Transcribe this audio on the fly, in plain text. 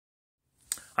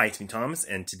Hi, it's me, Thomas,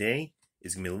 and today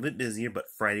is going to be a little bit busier,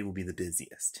 but Friday will be the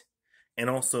busiest. And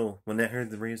also, when I heard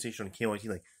the radio station on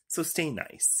KYT, so stay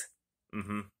nice.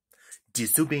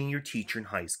 Disobeying your teacher in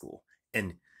high school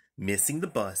and missing the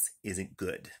bus isn't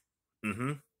good.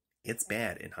 It's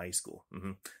bad in high school.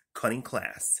 Cutting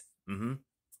class. That's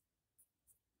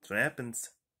what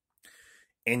happens.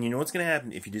 And you know what's going to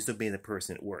happen if you disobey the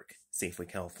person at work, Safely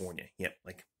California. Yep,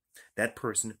 that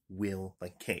person will,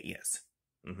 K, yes.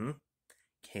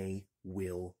 K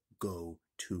will go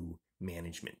to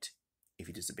management if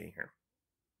you disobey her.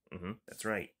 That's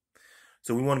right.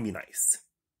 So we want to be nice.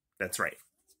 That's right.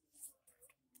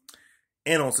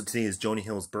 And also today is Jonah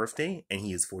Hill's birthday, and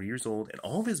he is 40 years old, and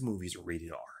all of his movies are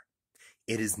rated R.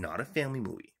 It is not a family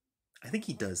movie. I think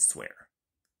he does swear.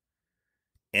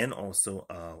 And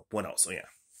also, what else? Oh, yeah.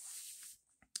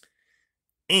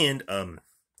 And,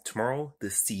 tomorrow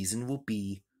the season will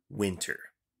be winter.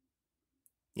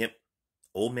 Yep.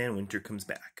 Old Man Winter comes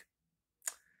back.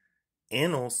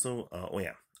 And also, oh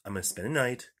yeah, I'm going to spend a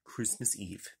night, Christmas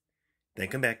Eve. Then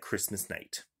come back Christmas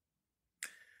night.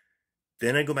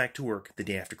 Then I go back to work the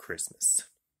day after Christmas.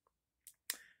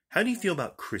 How do you feel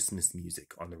about Christmas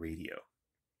music on the radio?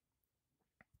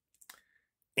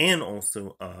 And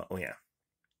also, oh yeah,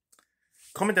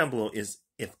 comment down below is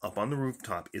if Up on the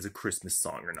Rooftop is a Christmas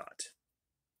song or not.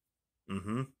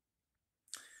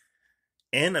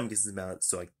 And I'm guessing about it,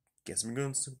 so I guess I'm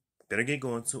going to better get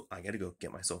going, so I gotta go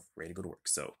get myself ready to go to work.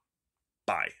 So,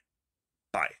 bye.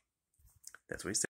 Bye. That's what he said.